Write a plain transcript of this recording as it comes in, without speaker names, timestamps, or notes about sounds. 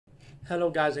Hello,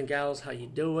 guys and gals. How you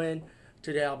doing?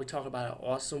 Today I'll be talking about an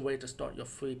awesome way to start your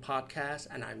free podcast,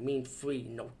 and I mean free.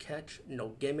 No catch, no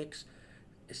gimmicks.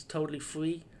 It's totally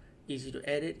free, easy to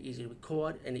edit, easy to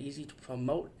record, and easy to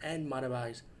promote and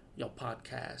monetize your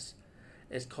podcast.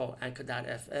 It's called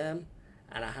Anchor.fm,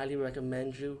 and I highly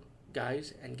recommend you,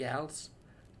 guys and gals,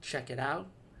 check it out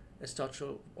and start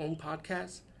your own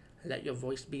podcast and let your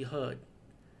voice be heard.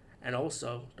 And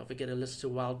also, don't forget to listen to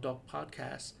Wild Dog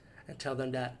Podcast and tell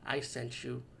them that I sent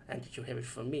you and that you hear it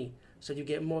from me. So you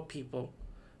get more people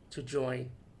to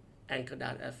join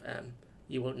Anchor.fm.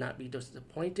 You will not be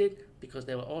disappointed because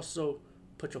they will also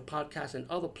put your podcast in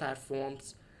other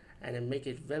platforms and then make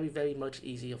it very, very much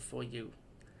easier for you.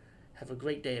 Have a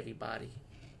great day, everybody.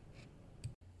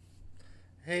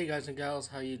 Hey guys and gals,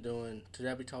 how you doing?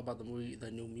 Today I'll be talking about the movie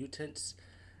The New Mutants,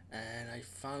 and I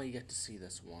finally get to see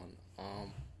this one.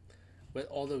 With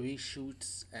all the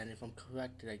reshoots, and if I'm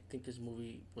correct, I think this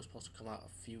movie was supposed to come out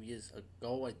a few years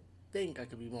ago. I think I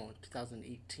could be wrong,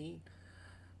 2018,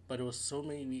 but there was so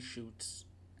many reshoots,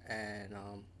 and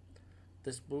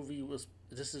this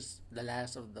is the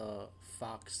last of the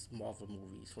Fox Marvel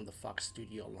movies from the Fox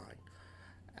Studio line,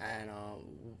 and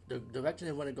the direction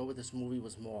they want to go with this movie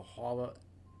was more horror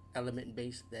element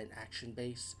based than action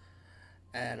based,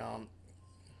 and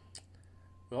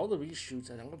with all the reshoots,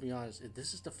 and I'm gonna be honest, if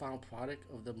this is the final product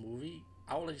of the movie,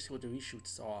 I would like to see what the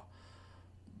reshoots are.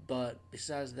 But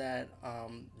besides that,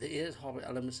 there is horror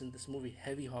elements in this movie,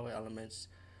 heavy horror elements.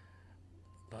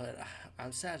 But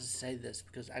I'm sad to say this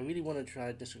because I really want to try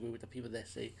to disagree with the people that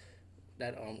say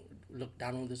that look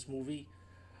down on this movie.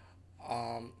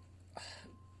 Um,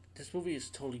 this movie is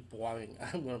totally boring.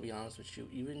 I'm gonna be honest with you.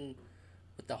 Even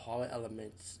with the horror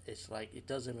elements, it's like it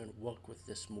doesn't even work with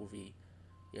this movie.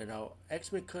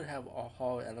 X-Men could have all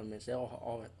horror elements. There are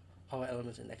all horror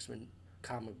elements in X-Men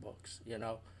comic books. And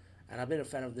I've been a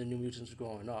fan of the New Mutants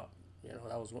growing up.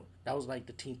 That was like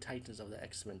the Teen Titans of the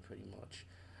X-Men, pretty much.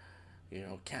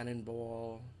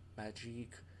 Cannonball,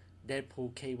 Magic,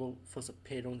 Deadpool, Cable first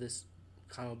appeared on this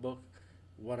comic book.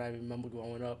 What I remember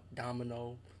growing up,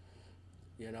 Domino.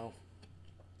 You know,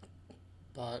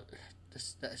 but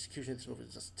the execution of this movie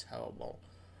is just terrible.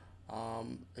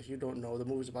 If you don't know, the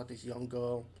movie's about this young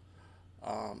girl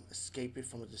escaping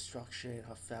from a destruction.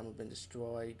 Her family been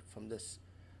destroyed from this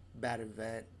bad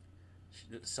event.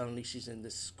 Suddenly she's in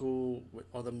this school with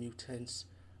other mutants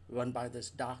run by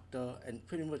this doctor, and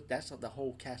pretty much that's the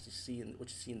whole cast you see in what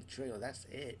you see in the trailer. That's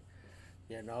it,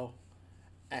 you know.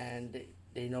 And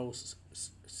they know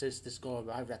since this girl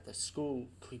arrived at the school,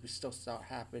 creepy stuff start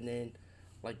happening,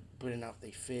 like bringing out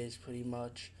their fears, pretty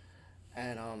much,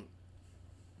 and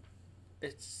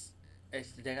it's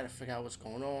they gotta figure out what's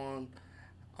going on.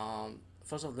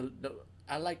 First of all,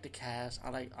 I like the cast. I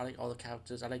like all the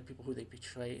characters. I like people who they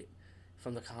portray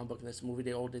from the comic book in this movie.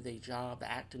 They all did their job.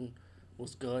 The acting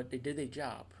was good. They did their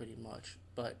job pretty much.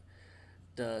 But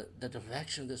the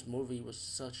direction of this movie was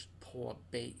such poor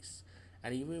base.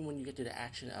 And even when you get to the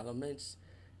action elements,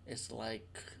 it's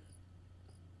like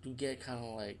you get kind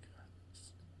of like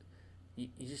you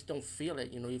just don't feel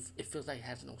it. It feels like it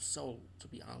has no soul. To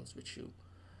be honest with you,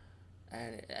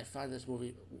 and I find this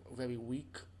movie very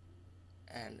weak,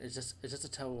 and it's just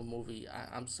a terrible movie.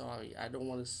 I'm sorry. I don't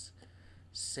want to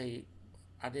say.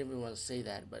 I didn't even want to say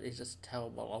that, but it's just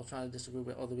terrible. I was trying to disagree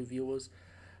with other reviewers,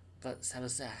 but sad to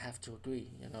say, I have to agree.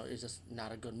 It's just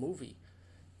not a good movie.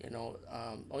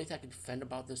 Only thing I can defend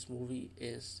about this movie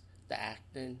is the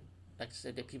acting. Like I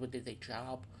said, the people did their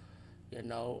job.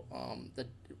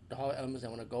 The horror elements I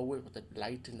want to go with the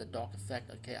light and the dark effect.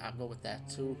 Okay, I'll go with that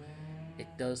too. It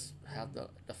does have the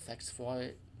effects for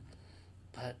it,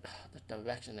 but the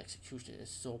direction and execution is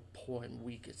so poor and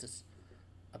weak. It's just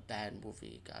a bad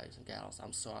movie, guys and gals.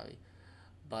 I'm sorry,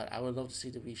 but I would love to see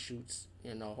the reshoots.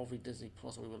 Hopefully Disney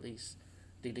Plus will release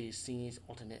these scenes,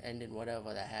 alternate ending,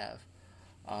 whatever they have.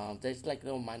 There's like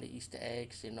little minor Easter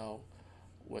eggs,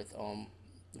 with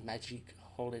Magic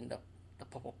holding the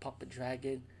purple puppet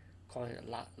dragon, calling it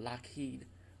Lockheed,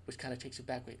 which kind of takes you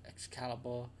back with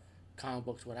Excalibur comic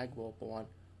books what I grew up on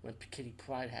when Kitty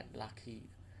Pryde had Lockheed.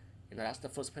 That's the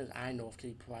first person I know of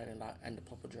Kitty Pryde and the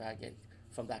Purple Dragon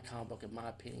from that comic book, in my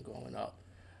opinion, growing up.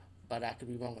 But I could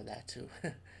be wrong with that too.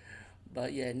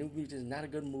 But yeah, New Mutants is not a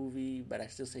good movie, but I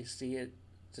still say see it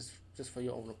just for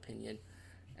your own opinion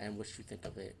and what you think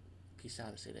of it. Peace out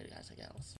and see you later, guys and gals.